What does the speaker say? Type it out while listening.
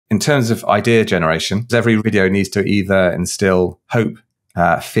in terms of idea generation, every video needs to either instill hope,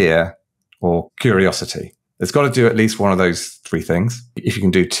 fear, or curiosity. It's got to do at least one of those three things. If you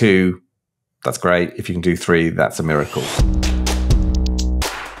can do two, that's great. If you can do three, that's a miracle.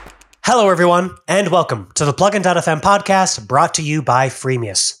 Hello, everyone, and welcome to the Plugin.fm podcast brought to you by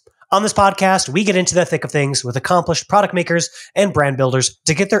Freemius. On this podcast, we get into the thick of things with accomplished product makers and brand builders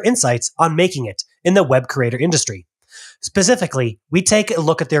to get their insights on making it in the web creator industry. Specifically, we take a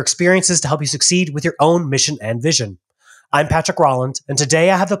look at their experiences to help you succeed with your own mission and vision. I'm Patrick Rolland, and today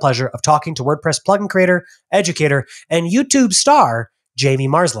I have the pleasure of talking to WordPress plugin creator, educator, and YouTube star, Jamie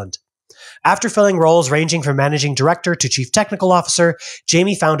Marsland. After filling roles ranging from managing director to chief technical officer,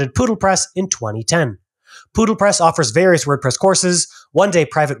 Jamie founded Pootlepress in 2010. Pootlepress offers various WordPress courses, one-day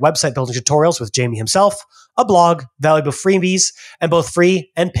private website building tutorials with Jamie himself, a blog, valuable freebies, and both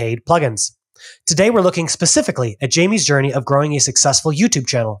free and paid plugins. Today, we're looking specifically at Jamie's journey of growing a successful YouTube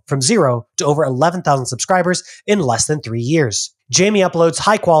channel from 0 to over 11,000 subscribers in less than 3 years. Jamie uploads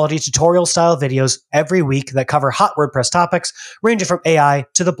high-quality tutorial-style videos every week that cover hot WordPress topics, ranging from AI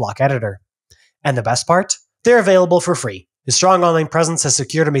to the block editor. And the best part? They're available for free. His strong online presence has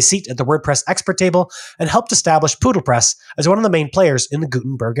secured him a seat at the WordPress expert table and helped establish Pootlepress as one of the main players in the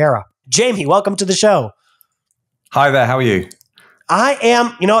Gutenberg era. Jamie, welcome to the show. Hi there, how are you? I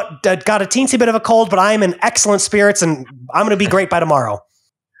am, got a teensy bit of a cold, but I am in excellent spirits and I'm going to be great by tomorrow.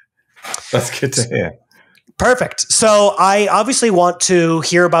 That's good to hear. Perfect. So I obviously want to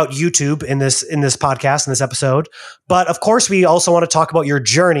hear about YouTube in this podcast, in this episode, but of course we also want to talk about your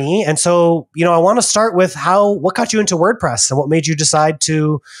journey. And so, I want to start with what got you into WordPress and what made you decide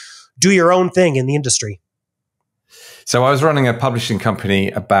to do your own thing in the industry? So I was running a publishing company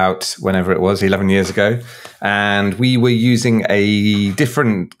about whenever it was, 11 years ago, and we were using a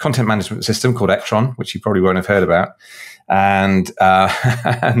different content management system called Ektron, which you probably won't have heard about. And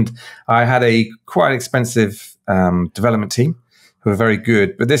and I had a quite expensive development team who were very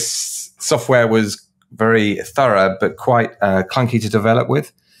good, but this software was very thorough, but quite clunky to develop with.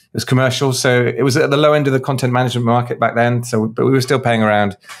 It was commercial, so it was at the low end of the content management market back then. But we were still paying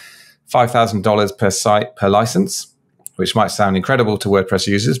around $5,000 per site per license, which might sound incredible to WordPress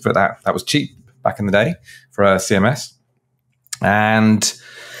users, but that was cheap back in the day for a CMS. And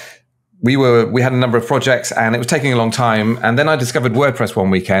we had a number of projects and it was taking a long time. And then I discovered WordPress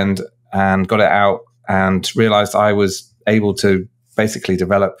one weekend and got it out and realized I was able to basically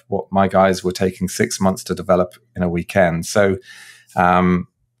develop what my guys were taking 6 months to develop in a weekend. So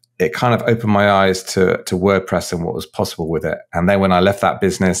it kind of opened my eyes to WordPress and what was possible with it. And then when I left that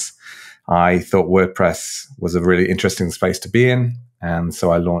business, I thought WordPress was a really interesting space to be in. And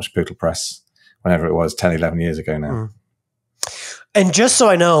so I launched Pootlepress whenever it was, 10, 11 years ago now. And just so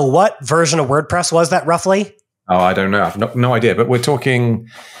I know, what version of WordPress was that roughly? Oh, I don't know. I've no idea. But we're talking,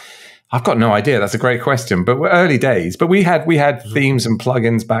 I've got no idea. That's a great question. But we're early days. But we had themes and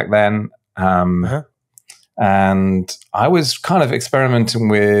plugins back then. And I was kind of experimenting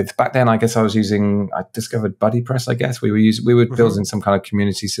with, back then, I guess I discovered BuddyPress, I guess. We were building some kind of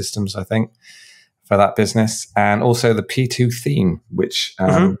community systems, I think, for that business. And also the P2 theme, which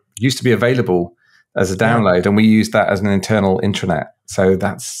used to be available as a download, and we used that as an internal intranet. So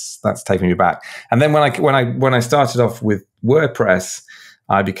that's taking me back. And then when I started off with WordPress,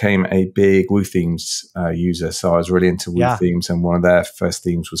 I became a big Woo Themes user. So I was really into Woo Themes, and one of their first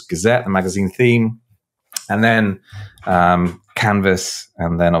themes was Gazette, the magazine theme, and then Canvas,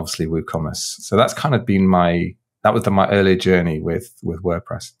 and then obviously WooCommerce. So that's kind of been my early journey with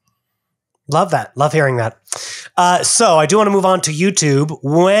WordPress. Love that. Love hearing that. So I do want to move on to YouTube.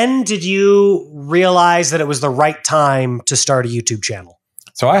 When did you realize that it was the right time to start a YouTube channel?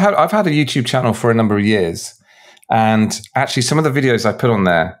 So I've had a YouTube channel for a number of years. And actually some of the videos I put on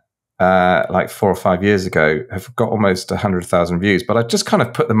there like 4 or 5 years ago have got almost 100,000 views. But I just kind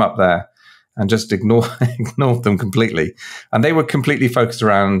of put them up there and just ignored them completely. And they were completely focused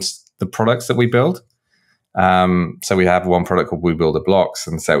around the products that we build. So we have one product called WooBuilder Blocks,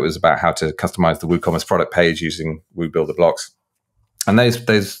 and so it was about how to customize the WooCommerce product page using WooBuilder Blocks. And those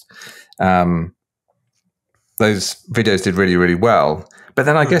videos did really, really well. But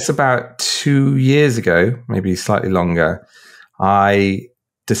then I guess about 2 years ago, maybe slightly longer, I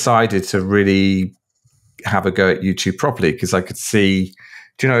decided to really have a go at YouTube properly because I could see,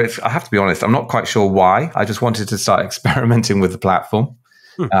 I have to be honest, I'm not quite sure why. I just wanted to start experimenting with the platform.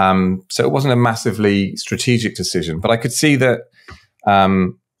 So it wasn't a massively strategic decision, but I could see that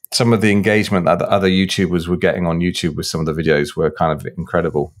some of the engagement that the other YouTubers were getting on YouTube with some of the videos were kind of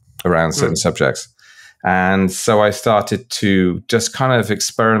incredible around certain subjects. And so I started to just kind of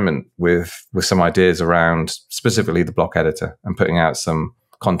experiment with some ideas around specifically the block editor and putting out some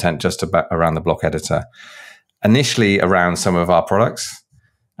content just about around the block editor. Initially around some of our products,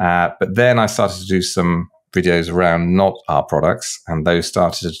 but then I started to do some videos around not our products, and those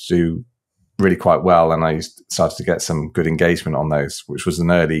started to do really quite well. And I started to get some good engagement on those, which was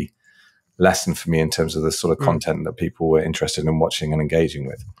an early lesson for me in terms of the sort of content that people were interested in watching and engaging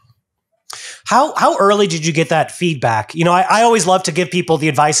with. How early did you get that feedback? You know, I always love to give people the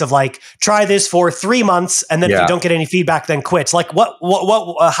advice of like, try this for 3 months, and then if you don't get any feedback, then quit. Like,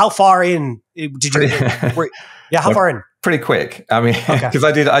 how far in did you? How far in? Pretty quick. I mean, because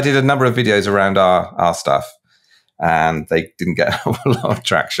I did a number of videos around our stuff, and they didn't get a lot of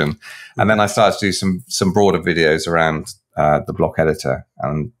traction. And then I started to do some broader videos around the block editor,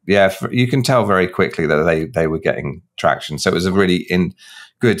 and you can tell very quickly that they were getting traction. So it was a really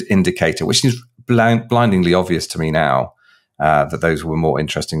good indicator, which is blindingly obvious to me now, that those were more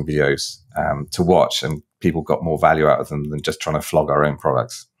interesting videos to watch, and people got more value out of them than just trying to flog our own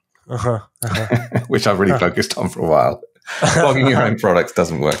products, which I've really focused on for a while. Flogging your own products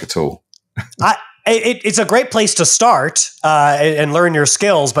doesn't work at all. It's a great place to start and learn your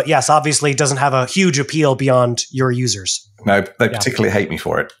skills, but yes, obviously it doesn't have a huge appeal beyond your users. No, they particularly hate me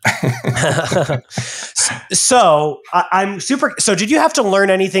for it. So So did you have to learn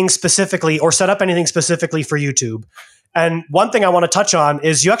anything specifically or set up anything specifically for YouTube? And one thing I want to touch on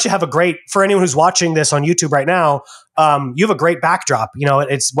is you actually have for anyone who's watching this on YouTube right now, you have a great backdrop. You know,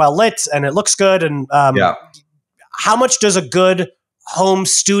 it's well lit and it looks good. And how much does a good home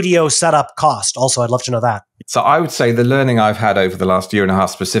studio setup cost? Also, I'd love to know that. So I would say the learning I've had over the last year and a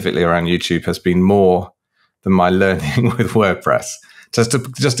half specifically around YouTube has been more than my learning with WordPress. Just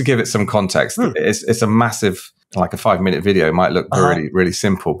to give it some context, it's a massive, like a 5-minute video. It might look really, really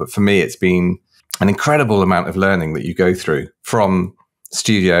simple, but for me, it's been an incredible amount of learning that you go through, from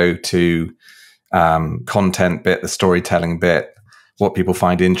studio to content bit, the storytelling bit, what people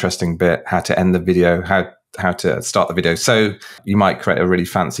find interesting bit, how to end the video, how to start the video. So you might create a really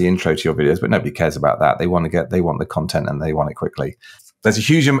fancy intro to your videos, but nobody cares about that. They want the content and they want it quickly. There's a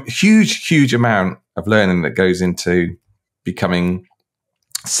huge amount of learning that goes into becoming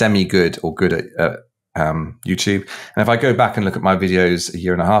semi-good or good at YouTube. And if I go back and look at my videos a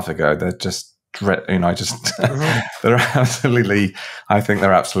year and a half ago, they're just, they're absolutely, I think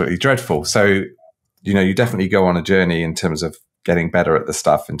they're absolutely dreadful. So, you definitely go on a journey in terms of getting better at the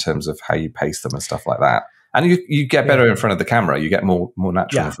stuff, in terms of how you pace them and stuff like that. And you get better in front of the camera. You get more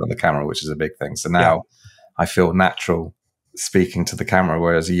natural in front of the camera, which is a big thing. So now I feel natural speaking to the camera,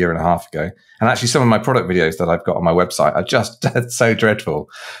 whereas a year and a half ago. And actually some of my product videos that I've got on my website are just so dreadful.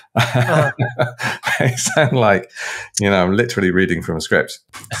 They sound like, I'm literally reading from a script.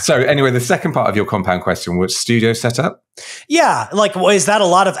 So anyway, the second part of your compound question was studio setup. Yeah. Like, is that a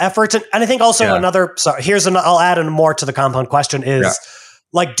lot of effort? And I think also I'll add in more to the compound question is,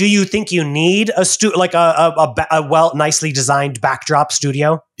 like, do you think you need a nicely designed backdrop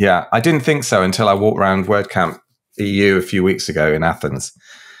studio? Yeah, I didn't think so until I walked around WordCamp EU a few weeks ago in Athens,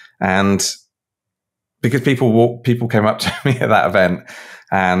 and because people came up to me at that event,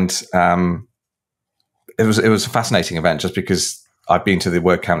 and it was a fascinating event just because I've been to the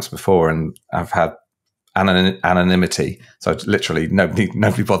WordCamps before and I've had anonymity, so literally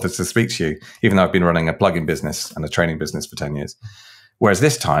nobody bothers to speak to you, even though I've been running a plugin business and a training business for 10 years. Whereas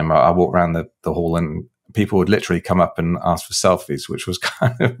this time I walked around the hall and people would literally come up and ask for selfies, which was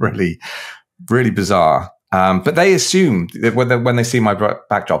kind of really, really bizarre. But they assume that when they see my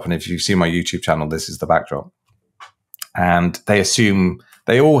backdrop, and if you see my YouTube channel, this is the backdrop, and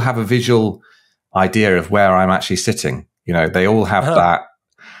they all have a visual idea of where I'm actually sitting. They all have that.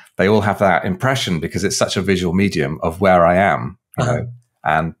 They all have that impression because it's such a visual medium of where I am.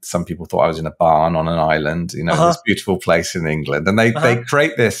 And some people thought I was in a barn on an island, this beautiful place in England, and they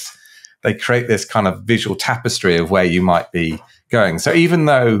create this. They create this kind of visual tapestry of where you might be going. So even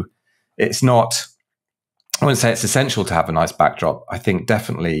though it's not, I wouldn't say it's essential to have a nice backdrop, I think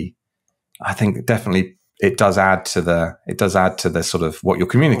definitely it does add to the sort of what you're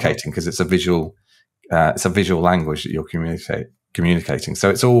communicating, because it's a visual language that you're communicating.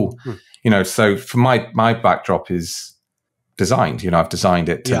 So it's all, so for my backdrop is designed, I've designed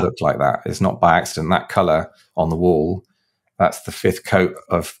it to look like that. It's not by accident. That color on the wall, that's the 5th coat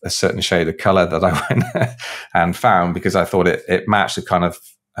of a certain shade of color that I went and found because I thought it matched the kind of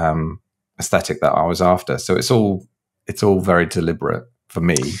aesthetic that I was after. So it's all very deliberate for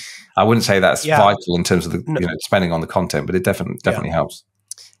me. I wouldn't say that's vital in terms of the spending on the content, but it definitely helps.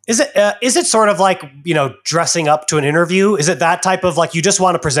 Is it sort of like, dressing up to an interview? Is it that type of, like, you just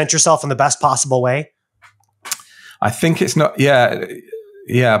want to present yourself in the best possible way? I think it's not. Yeah,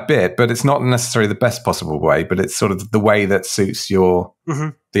 Yeah, a bit, but it's not necessarily the best possible way, but it's sort of the way that suits your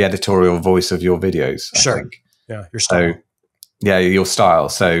the editorial voice of your videos, I think. Yeah, your style. So, yeah, your style.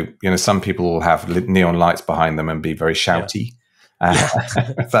 So, some people will have neon lights behind them and be very shouty.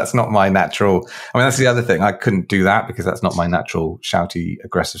 That's not my natural. I mean, that's the other thing. I couldn't do that because that's not my natural shouty,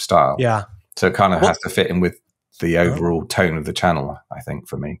 aggressive style. Yeah. So it kind of has to fit in with the overall tone of the channel, I think,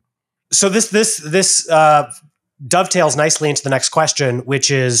 for me. So this dovetails nicely into the next question, which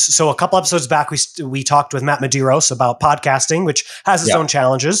is, so a couple episodes back, we talked with Matt Medeiros about podcasting, which has its own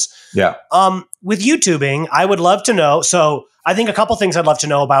challenges. Yeah. With YouTubing, I would love to know. So I think a couple things I'd love to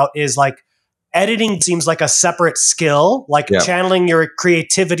know about is like editing seems like a separate skill, like channeling your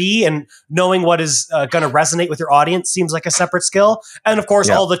creativity and knowing what is going to resonate with your audience seems like a separate skill. And of course,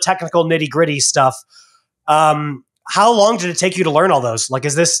 all the technical nitty gritty stuff. How long did it take you to learn all those? Like,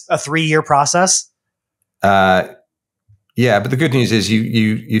 is this a 3-year process? Yeah, but the good news is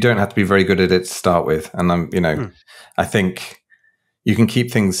you don't have to be very good at it to start with. And I think you can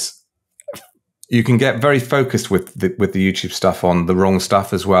keep things. You can get very focused with the YouTube stuff on the wrong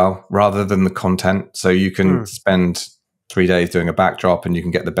stuff as well, rather than the content. So you can spend 3 days doing a backdrop, and you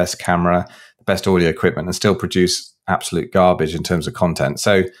can get the best camera, the best audio equipment, and still produce absolute garbage in terms of content.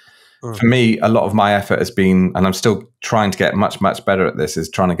 So for me, a lot of my effort has been, and I'm still trying to get much, much better at this, is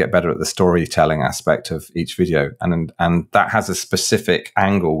trying to get better at the storytelling aspect of each video. And that has a specific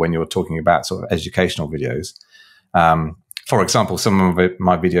angle when you're talking about sort of educational videos. For example, some of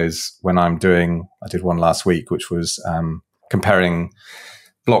my videos when I did one last week, which was comparing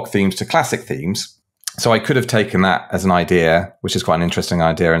block themes to classic themes. So I could have taken that as an idea, which is quite an interesting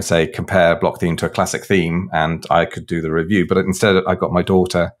idea, and say, compare block theme to a classic theme, and I could do the review. But instead, I got my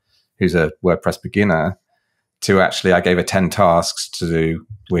daughter, who's a WordPress beginner, I gave her 10 tasks to do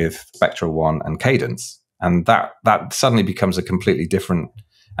with Spectral One and Cadence. And that suddenly becomes a completely different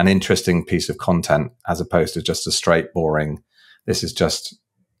and interesting piece of content, as opposed to just a straight boring, this is just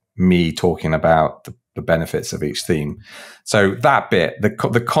me talking about the benefits of each theme. So that bit,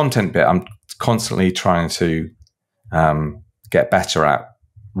 the content bit, I'm constantly trying to get better at,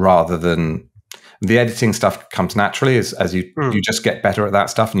 rather than the editing stuff comes naturally as you just get better at that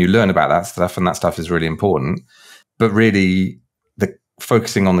stuff and you learn about that stuff, and that stuff is really important. But really, the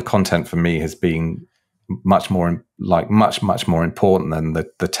focusing on the content for me has been much more important than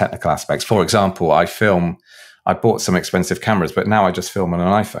the technical aspects. For example, I bought some expensive cameras, but now I just film on an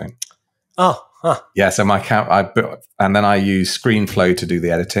iPhone. Yeah. So and then I use ScreenFlow to do the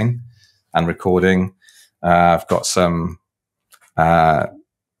editing and recording. I've got some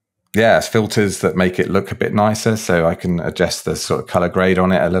filters that make it look a bit nicer, so I can adjust the sort of color grade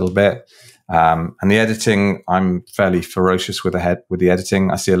on it a little bit. And the editing, I'm fairly ferocious with the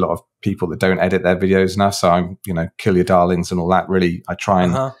editing. I see a lot of people that don't edit their videos enough, so I'm, kill your darlings and all that. Really, I try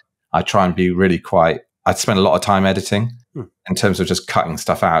and be really quite. I spend a lot of time editing in terms of just cutting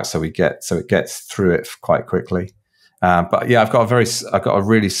stuff out, so it gets through it quite quickly. But yeah, I've got a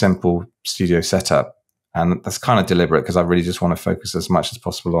really simple studio setup. And that's kind of deliberate because I really just want to focus as much as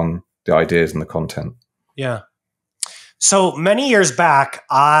possible on the ideas and the content. Yeah. So many years back,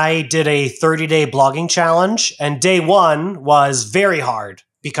 I did a 30-day blogging challenge, and day one was very hard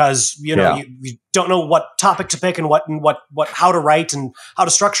because you don't know what topic to pick and how to write and how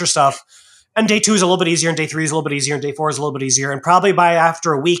to structure stuff. And day 2 is a little bit easier, and day 3 is a little bit easier, and day 4 is a little bit easier. And probably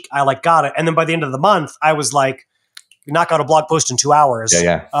after a week, I got it. And then by the end of the month, I was like, knock out a blog post in 2 hours.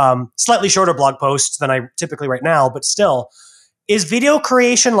 Slightly shorter blog posts than I typically write now, but still. Is video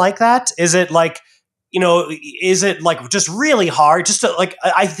creation like that? Is it like, is it like just really hard? Just to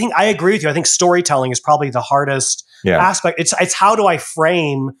I think I agree with you. I think storytelling is probably the hardest aspect. It's how do I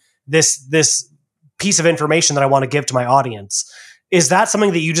frame this piece of information that I want to give to my audience? Is that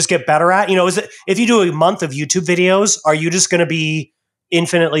something that you just get better at? Is it, if you do a month of YouTube videos, are you just going to be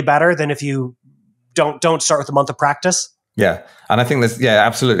infinitely better than if you don't start with a month of practice? Yeah. And I think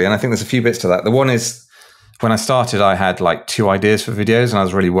absolutely. And I think there's a few bits to that. The one is, when I started, I had like 2 ideas for videos, and I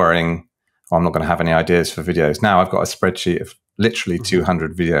was really worrying, I'm not going to have any ideas for videos. Now I've got a spreadsheet of literally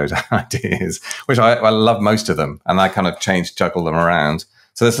 200 videos ideas, which I love most of them. And I kind of juggle them around.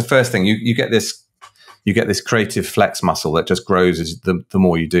 So that's the first thing. You get this creative flex muscle that just grows the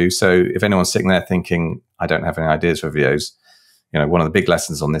more you do. So if anyone's sitting there thinking, I don't have any ideas for videos, one of the big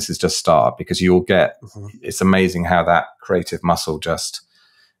lessons on this is just start, because you'll get, it's amazing how that creative muscle just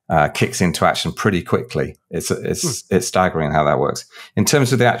kicks into action pretty quickly. It's staggering how that works. In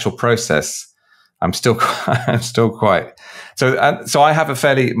terms of the actual process, I'm still quite, so I have a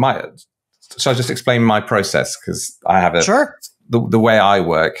shall I just explain my process? Because I have the way I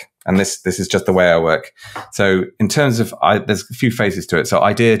work And this is just the way I work. So in terms of, there's a few phases to it. So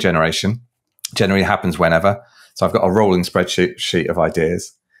idea generation generally happens whenever. So I've got a rolling spreadsheet of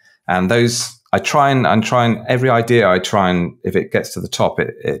ideas, and those I try and every idea I try and, if it gets to the top,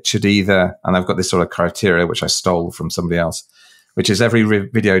 it should either, and I've got this sort of criteria which I stole from somebody else, which is every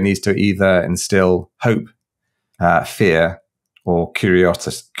video needs to either instill hope, fear, or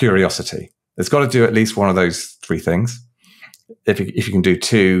curiosity. It's got to do at least one of those three things. If you can do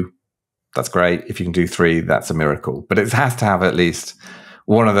two, that's great. If you can do three, that's a miracle. But it has to have at least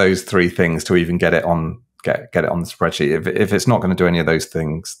one of those three things to even get it on the spreadsheet. If it's not going to do any of those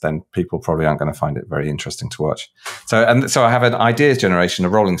things, then people probably aren't going to find it very interesting to watch. So I have an ideas generation, a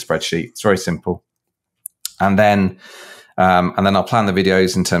rolling spreadsheet. It's very simple, and then I'll plan the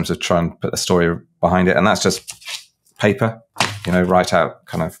videos in terms of trying to put a story behind it, and that's just paper, write out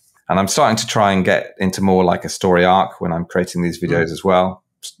kind of. And I'm starting to try and get into more like a story arc when I'm creating these videos as well.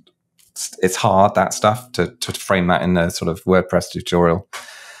 It's hard, that stuff, to frame that in a sort of WordPress tutorial.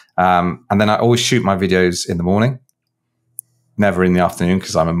 And then I always shoot my videos in the morning, never in the afternoon,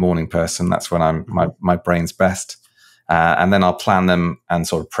 because I'm a morning person. That's when my brain's best. And then I'll plan them and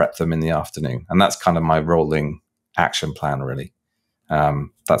sort of prep them in the afternoon. And that's kind of my rolling action plan, really.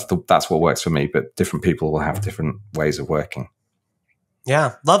 That's what works for me, but different people will have different ways of working.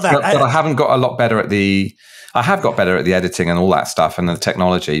 Yeah, love that. But I haven't got a lot better at I have got better at the editing and all that stuff and the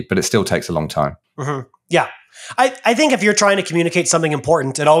technology, but it still takes a long time. Mm-hmm. Yeah. I think if you're trying to communicate something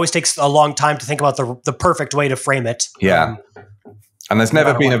important, it always takes a long time to think about the perfect way to frame it. Yeah. And there's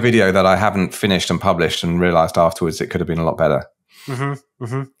never been a video that I haven't finished and published and realized afterwards it could have been a lot better. Mm-hmm.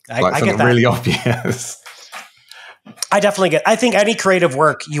 Mm-hmm. I get that. Really obvious. I think any creative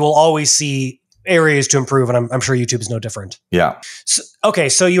work, you will always see areas to improve, and I'm sure YouTube is no different. Yeah.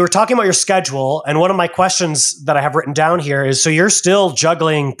 So you were talking about your schedule, and one of my questions that I have written down here is, so you're still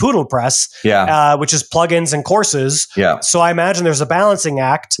juggling Pootlepress, which is plugins and courses. Yeah. So I imagine there's a balancing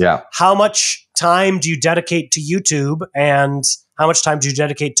act. Yeah. How much time do you dedicate to YouTube, and how much time do you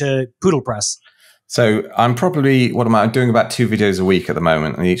dedicate to Pootlepress? So I'm doing about 2 videos a week at the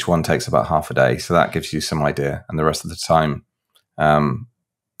moment, and each one takes about half a day. So that gives you some idea, and the rest of the time,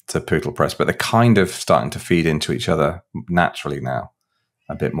 to Pootlepress, but they're kind of starting to feed into each other naturally now,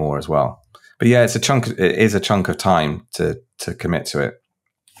 a bit more as well. But yeah, it is a chunk of time to commit to it.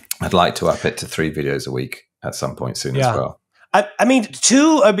 I'd like to up it to 3 videos a week at some point soon as well. I mean,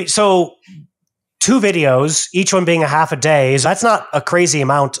 2 videos, each one being a half a day, that's not a crazy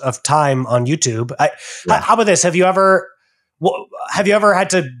amount of time on YouTube. How about this? Have you ever had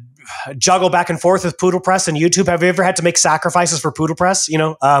to juggle back and forth with Pootlepress and YouTube? Have you ever had to make sacrifices for Pootlepress?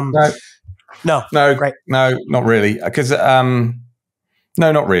 No, great. No, not really. Because no,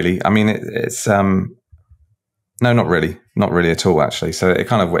 not really. I mean, it's no, not really at all. Actually, so it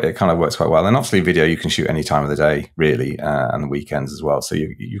kind of works quite well. And obviously, video you can shoot any time of the day, really, and the weekends as well. So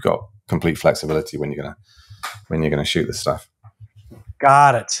you've got complete flexibility when you're gonna shoot this stuff.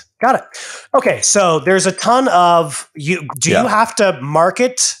 Got it. Okay, so there's a ton of you. Do you have to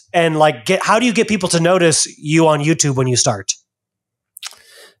market and how do you get people to notice you on YouTube when you start?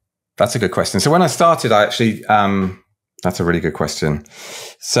 That's a good question. So when I started, I actually that's a really good question.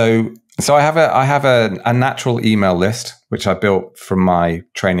 So I have a natural email list which I built from my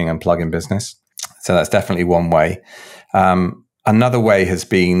training and plugin business. So that's definitely one way. Another way has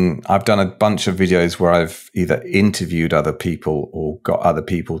been, I've done a bunch of videos where I've either interviewed other people or got other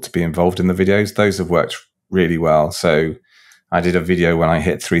people to be involved in the videos. Those have worked really well. So I did a video when I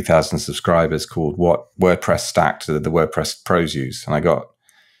hit 3,000 subscribers called "What WordPress Stacked the WordPress Pros Use."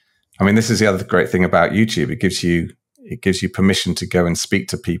 And this is the other great thing about YouTube. It gives you permission to go and speak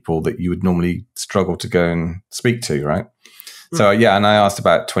to people that you would normally struggle to go and speak to, right? Mm-hmm. So and I asked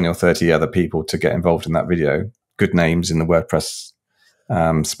about 20 or 30 other people to get involved in that video. Good names in the WordPress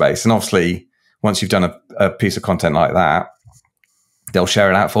space. And obviously, once you've done a piece of content like that, they'll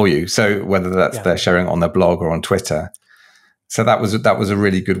share it out for you. So whether that's they're sharing it on their blog or on Twitter. So that was a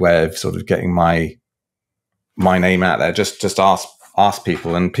really good way of sort of getting my name out there. Just ask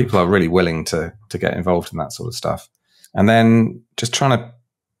people, and people are really willing to get involved in that sort of stuff. And then just trying to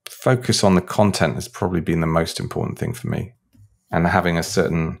focus on the content has probably been the most important thing for me, and having a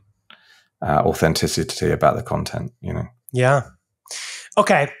certain authenticity about the content, Yeah.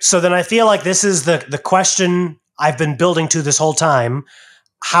 Okay. So then I feel like this is the question I've been building to this whole time.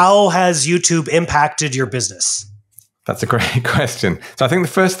 How has YouTube impacted your business? That's a great question. So I think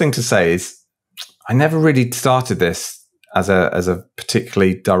the first thing to say is I never really started this as a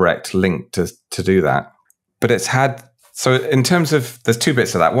particularly direct link to do that, but it's had, so in terms of, there's 2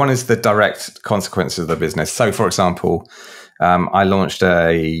 bits of that. One is the direct consequences of the business. So for example, I launched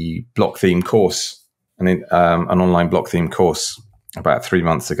a block theme course, an online block theme course about 3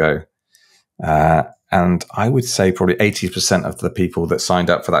 months ago. And I would say probably 80% of the people that signed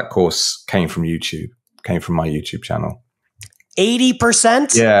up for that course came from YouTube, came from my YouTube channel.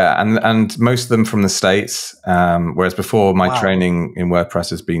 80%? Yeah, and most of them from the States, whereas before my training in WordPress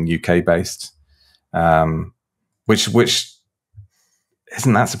has been UK based, which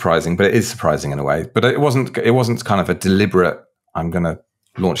isn't that surprising, but it is surprising in a way. But it wasn't kind of a deliberate, I'm going to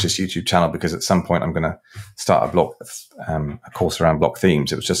launch this YouTube channel because at some point I'm going to start a course around block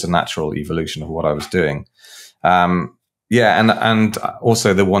themes. It was just a natural evolution of what I was doing. And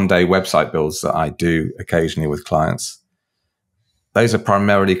also the one-day website builds that I do occasionally with clients. Those are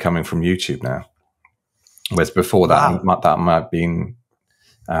primarily coming from YouTube now. Whereas before that might have been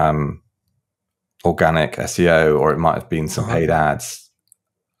organic SEO, or it might have been some paid ads.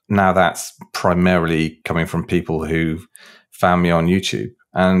 Now that's primarily coming from people who found me on YouTube,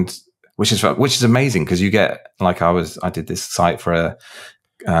 and which is amazing because you get, like I did this site for a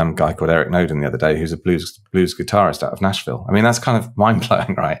guy called Eric Noden the other day, who's a blues guitarist out of Nashville. I mean, that's kind of mind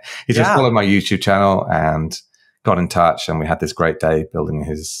blowing, right? He just followed my YouTube channel and got in touch, and we had this great day building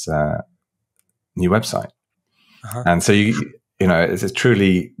his new website. And so it's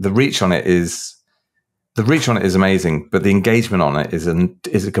truly, the reach on it is amazing, but the engagement on it is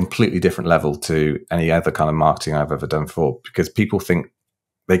a completely different level to any other kind of marketing I've ever done before, because people think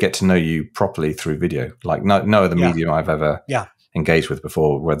they get to know you properly through video, like no other medium I've ever engaged with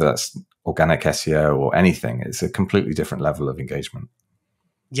before, whether that's organic SEO or anything. It's a completely different level of engagement.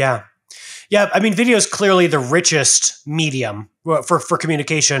 Yeah. Yeah, I mean, video is clearly the richest medium for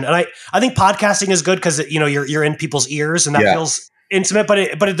communication, and I think podcasting is good because you're in people's ears, and that feels intimate.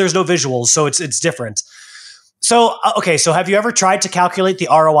 But there's no visuals, so it's different. So so have you ever tried to calculate the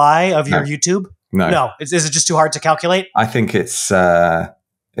ROI of your YouTube? No. Is it just too hard to calculate? I think it's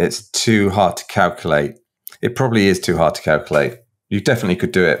too hard to calculate. It probably is too hard to calculate. You definitely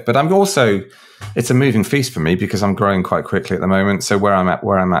could do it, but it's a moving feast for me because I'm growing quite quickly at the moment. So where I'm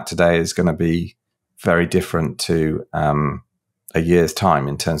at today is going to be very different to a year's time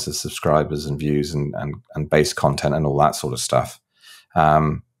in terms of subscribers and views and base content and all that sort of stuff.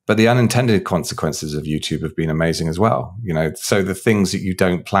 But the unintended consequences of YouTube have been amazing as well. So the things that you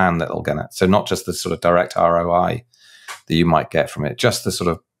don't plan that'll get it. So not just the sort of direct ROI that you might get from it, just the sort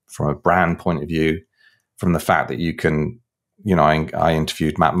of from a brand point of view, from the fact that you can. I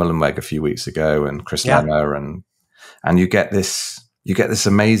interviewed Matt Mullenweg a few weeks ago and Chris Lemmer, and you get this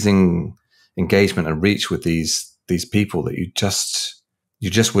amazing engagement and reach with these people that you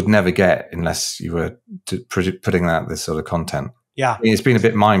just would never get unless you were putting out this sort of content. Yeah, it's been a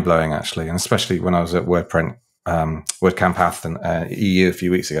bit mind blowing actually, and especially when I was at WordCamp Athens EU a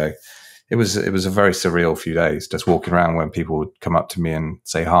few weeks ago. It was a very surreal few days, just walking around when people would come up to me and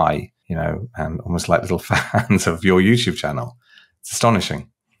say hi. And almost like little fans of your YouTube channel. It's astonishing.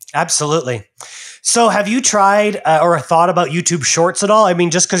 Absolutely. So have you tried or thought about YouTube Shorts at all? I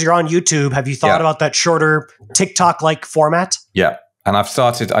mean, just because you're on YouTube, have you thought about that shorter TikTok-like format? Yeah. And I've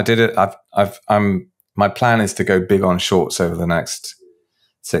started, I did it. My plan is to go big on Shorts over the next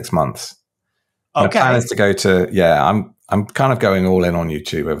 6 months. Okay. My plan is to go to, I'm kind of going all in on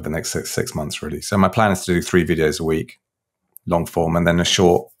YouTube over the next six months, really. So my plan is to do 3 videos a week, long form, and then a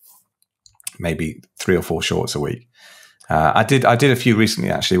short, maybe 3 or 4 shorts a week. I did a few recently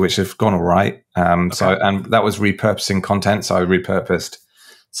actually, which have gone all right. So that was repurposing content. So I repurposed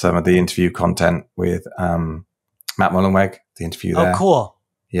some of the interview content with Matt Mullenweg, the interview there. Oh, cool.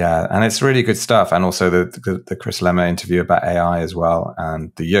 Yeah, and it's really good stuff. And also the Chris Lemmer interview about AI as well,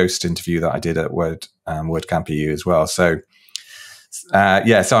 and the Yoast interview that I did at WordCamp EU as well. So so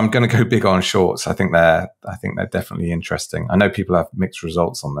I'm going to go big on shorts. I think they're definitely interesting. I know people have mixed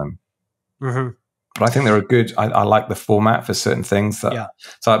results on them. Mm-hmm. But I think they're a good. I like the format for certain things. I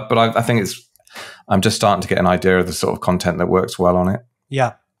think I'm just starting to get an idea of the sort of content that works well on it.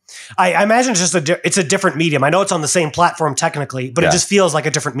 Yeah, I imagine it's just it's a different medium. I know it's on the same platform technically, but it just feels like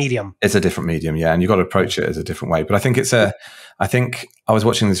a different medium. It's a different medium, yeah, and you've got to approach it as a different way. But I think I think I was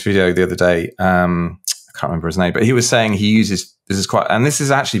watching this video the other day. I can't remember his name, but he was saying he uses this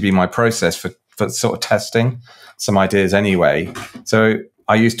has actually been my process for sort of testing some ideas anyway. So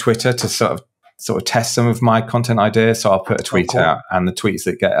I use Twitter to sort of test some of my content ideas. So I'll put a tweet out, and the tweets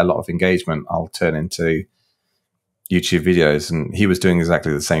that get a lot of engagement, I'll turn into YouTube videos. And he was doing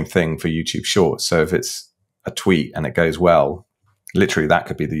exactly the same thing for YouTube Shorts. So if it's a tweet and it goes well, literally that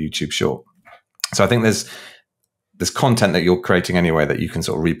could be the YouTube Short. So I think there's content that you're creating anyway that you can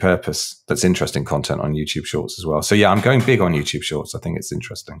sort of repurpose that's interesting content on YouTube Shorts as well. So yeah, I'm going big on YouTube Shorts. I think it's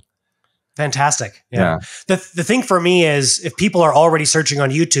interesting. Fantastic. Yeah. The thing for me is if people are already searching on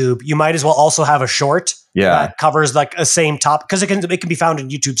YouTube, you might as well also have a short that covers like a same topic, because it can be found in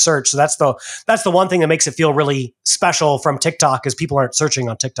YouTube search. So that's the one thing that makes it feel really special from TikTok is people aren't searching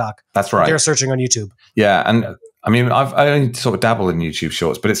on TikTok. That's right. They're searching on YouTube. Yeah. And I mean, I only sort of dabble in YouTube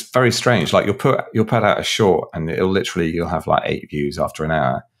shorts, but it's very strange. Like you'll put out a short and you'll have like 8 views after an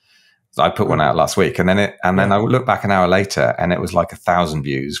hour. I put one out last week, and then I would look back an hour later, and it was like 1,000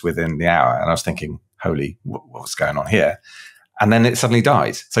 views within the hour, and I was thinking, "Holy, what's going on here?" And then it suddenly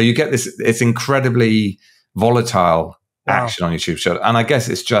dies. So you get this; it's incredibly volatile action on YouTube Short, and I guess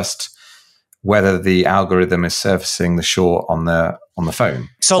it's just whether the algorithm is surfacing the short on the phone.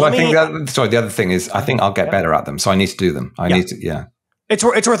 So the other thing is, I think I'll get better at them, so I need to do them. It's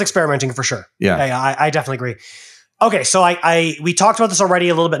worth experimenting for sure. Yeah, I definitely agree. Okay, so we talked about this already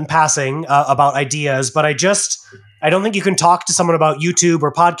a little bit in passing about ideas, but I don't think you can talk to someone about YouTube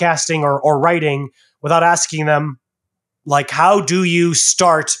or podcasting or writing without asking them, like, how do you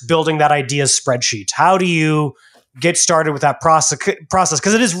start building that ideas spreadsheet? How do you get started with that process?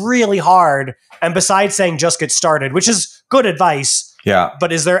 Because it is really hard. And besides saying just get started, which is good advice,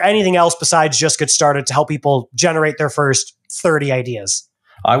 but is there anything else besides just get started to help people generate their first 30 ideas?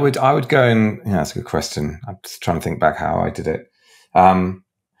 I would go and that's a good question. I'm just trying to think back how I did it.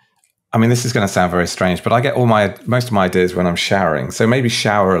 I mean, this is going to sound very strange, but I get most of my ideas when I'm showering. So maybe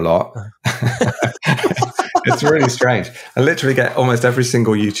shower a lot. It's really strange. I literally get almost every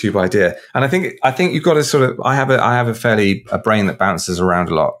single YouTube idea, and I think you've got to sort of. I have a brain that bounces around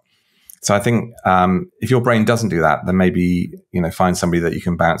a lot. So I think if your brain doesn't do that, then maybe find somebody that you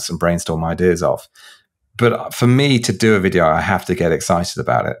can bounce and brainstorm ideas off. But for me to do a video, I have to get excited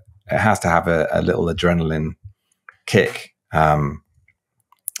about it. It has to have a little adrenaline kick. And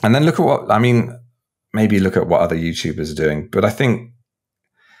then maybe look at what other YouTubers are doing. But I think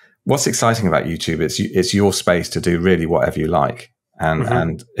what's exciting about YouTube, it's your space to do really whatever you like.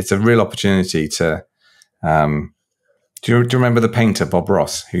 And it's a real opportunity to, do you remember the painter, Bob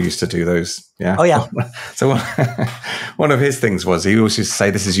Ross, who used to do those? Yeah. Oh yeah. So one of his things was he always used to say,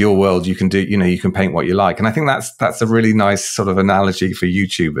 "This is your world. You can do, you can paint what you like." And I think that's a really nice sort of analogy for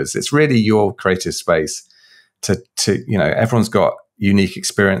YouTubers. It's really your creative space to everyone's got unique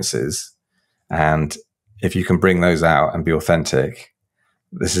experiences, and if you can bring those out and be authentic,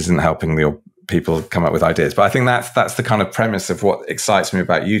 this isn't helping your people come up with ideas. But I think that's the kind of premise of what excites me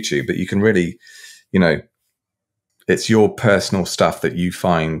about YouTube, that you can really, it's your personal stuff that you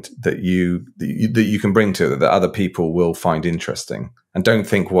find that you can bring to it that other people will find interesting. And don't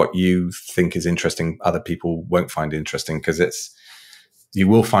think what you think is interesting other people won't find interesting, because you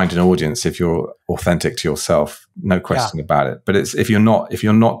will find an audience if you're authentic to yourself, no question about it. But if you're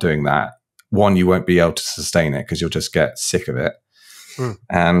not doing that, one, you won't be able to sustain it because you'll just get sick of it.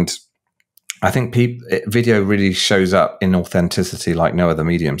 And I think video really shows up in authenticity like no other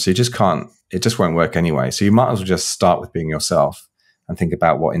medium. So it just won't work anyway. So you might as well just start with being yourself and think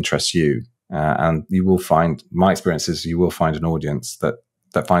about what interests you. And you will find, my experience is you will find an audience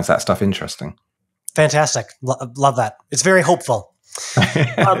that finds that stuff interesting. Fantastic. Love that. It's very hopeful.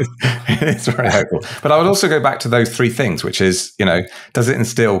 It's very hopeful. But I would also go back to those 3 things, which is, does it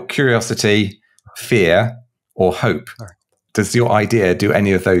instill curiosity, fear, or hope? Does your idea do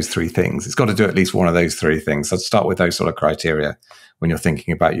any of those 3 things? It's got to do at least one of those 3 things. So start with those sort of criteria when you're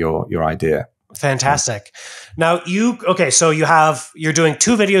thinking about your idea. Fantastic. Now you're doing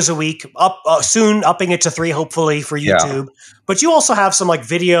 2 videos a week, soon upping it to 3, hopefully, for YouTube. But you also have some like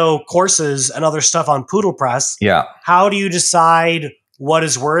video courses and other stuff on Pootlepress. Yeah. How do you decide what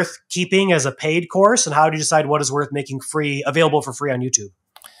is worth keeping as a paid course, and how do you decide what is worth making available for free on YouTube?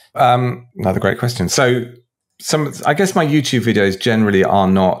 Another great question. So I guess my YouTube videos generally are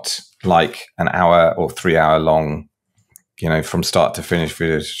not like an hour or 3 hour long, from start to finish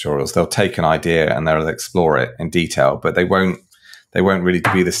video tutorials. They'll take an idea and they'll explore it in detail, but they won't really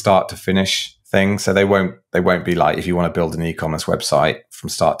be the start to finish thing. So they won't be like, if you want to build an e-commerce website from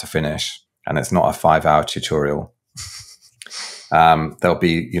start to finish and it's not a 5-hour tutorial, there'll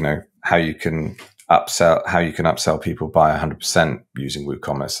be, how you can upsell people by 100% using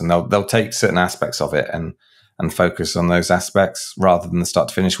WooCommerce. And they'll take certain aspects of it and focus on those aspects rather than the start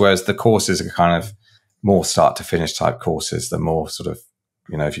to finish. Whereas the courses are kind of more start to finish type courses. They're more sort of,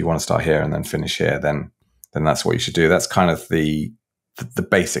 if you want to start here and then finish here, then that's what you should do. That's kind of the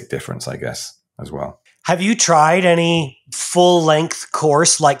basic difference, I guess, as well. Have you tried any full-length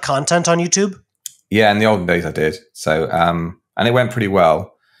course-like content on YouTube? Yeah, in the olden days I did. So, and it went pretty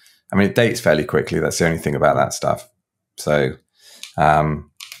well. I mean, it dates fairly quickly. That's the only thing about that stuff. So, and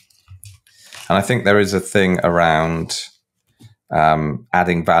I think there is a thing around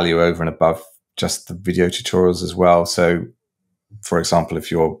adding value over and above just the video tutorials as well. So, for example,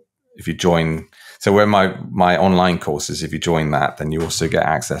 if you join, so where my online courses, if you join that, then you also get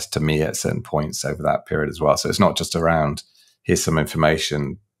access to me at certain points over that period as well. So it's not just around here's some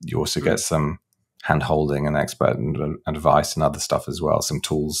information. You also get some hand-holding and expert and advice and other stuff as well, some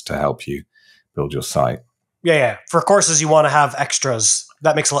tools to help you build your site. Yeah. For courses, you want to have extras.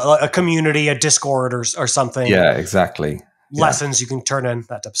 That makes a community, a Discord or something. Yeah, exactly. Lessons you can turn in,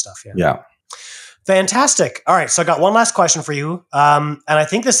 that type of stuff. Yeah. Fantastic. All right. So I got one last question for you. And I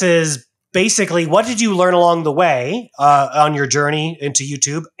think this is basically, what did you learn along the way on your journey into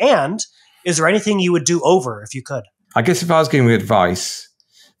YouTube? And is there anything you would do over if you could? I guess if I was giving you advice,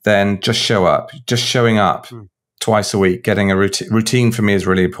 then just show up. Just showing up twice a week, getting a routine for me is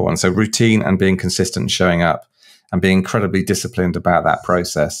really important. So routine and being consistent and showing up and being incredibly disciplined about that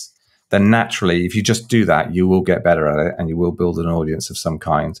process. Then naturally, if you just do that, you will get better at it and you will build an audience of some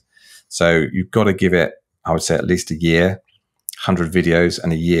kind. So you've got to give it, I would say, at least a year, 100 videos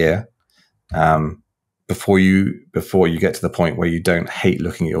and a year before you get to the point where you don't hate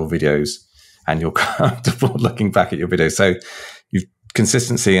looking at your videos and you're comfortable looking back at your videos. So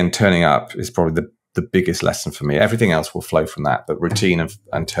consistency and turning up is probably the biggest lesson for me. Everything else will flow from that, but routine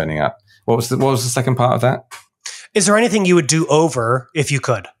and turning up. What was the second part of that? Is there anything you would do over if you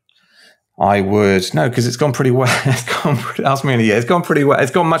could? I would. No, because it's gone pretty well. Ask me in a year. It's gone pretty well.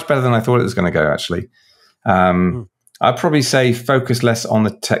 It's gone much better than I thought it was going to go, actually. I'd probably say focus less on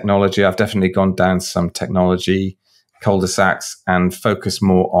the technology. I've definitely gone down some technology cul-de-sacs and focus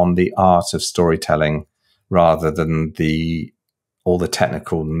more on the art of storytelling rather than all the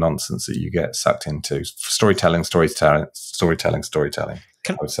technical nonsense that you get sucked into. Storytelling, I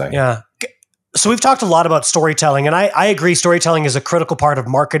would say. Yeah. So we've talked a lot about storytelling, and I agree storytelling is a critical part of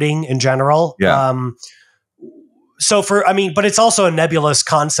marketing in general. Yeah. But it's also a nebulous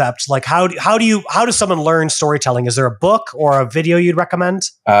concept. Like how does someone learn storytelling? Is there a book or a video you'd recommend?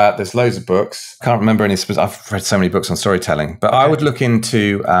 There's loads of books. Can't remember any specific. I've read so many books on storytelling, but I would look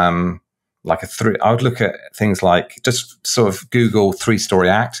into I would look at things like just sort of Google 3-story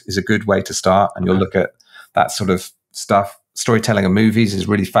act is a good way to start, and you'll look at that sort of stuff. Storytelling of movies is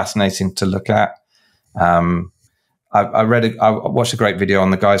really fascinating to look at. I watched a great video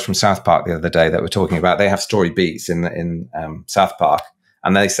on the guys from South Park the other day that were talking about, they have story beats in South Park.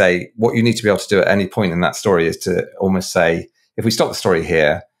 And they say, what you need to be able to do at any point in that story is to almost say, if we stop the story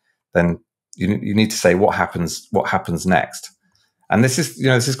here, then you need to say what happens next. And this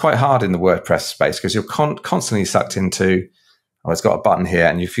is quite hard in the WordPress space because you're constantly sucked into, it's got a button here.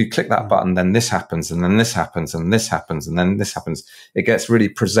 And if you click that button, then this happens, and then this happens, and this happens, and then this happens. It gets really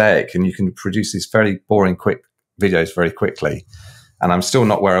prosaic and you can produce these very boring, quick videos very quickly. And I'm still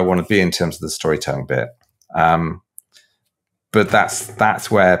not where I want to be in terms of the storytelling bit. But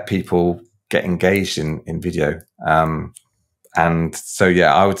that's where people get engaged in video. And so,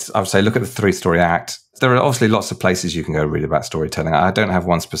 yeah, I would say look at the 3-story act. There are obviously lots of places you can go read about storytelling. I don't have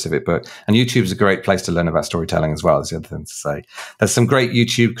one specific book. And YouTube is a great place to learn about storytelling as well, is the other thing to say. There's some great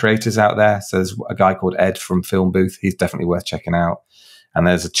YouTube creators out there. So there's a guy called Ed from Film Booth. He's definitely worth checking out. And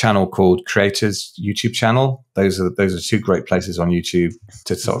there's a channel called Creators YouTube channel. Those are 2 great places on YouTube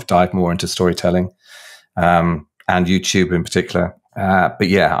to sort of dive more into storytelling, and YouTube in particular. But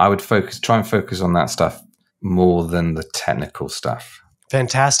yeah, I would try and focus on that stuff more than the technical stuff.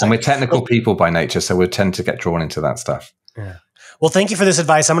 Fantastic. And we're technical people by nature, so we tend to get drawn into that stuff. Yeah. Well, thank you for this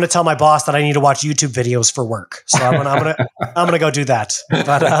advice. I'm going to tell my boss that I need to watch YouTube videos for work. So I'm going to go do that.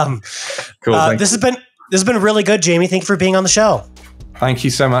 But cool. This has been really good, Jamie. Thank you for being on the show. Thank you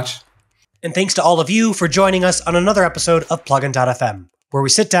so much. And thanks to all of you for joining us on another episode of Plugin.fm, where we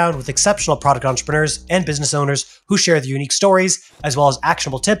sit down with exceptional product entrepreneurs and business owners who share their unique stories, as well as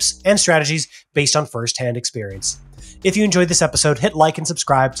actionable tips and strategies based on firsthand experience. If you enjoyed this episode, hit like and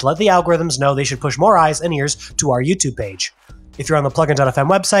subscribe to let the algorithms know they should push more eyes and ears to our YouTube page. If you're on the Plugin.fm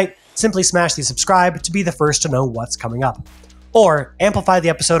website, simply smash the subscribe to be the first to know what's coming up. Or amplify the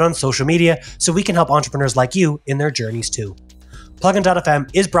episode on social media so we can help entrepreneurs like you in their journeys too.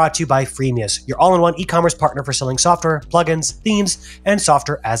 Plugin.fm is brought to you by Freemius, your all-in-one e-commerce partner for selling software, plugins, themes, and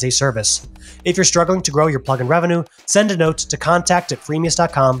software as a service. If you're struggling to grow your plugin revenue, send a note to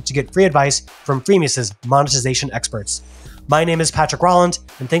contact@freemius.com to get free advice from Freemius's monetization experts. My name is Patrick Rolland,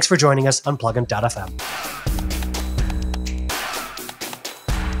 and thanks for joining us on Plugin.fm.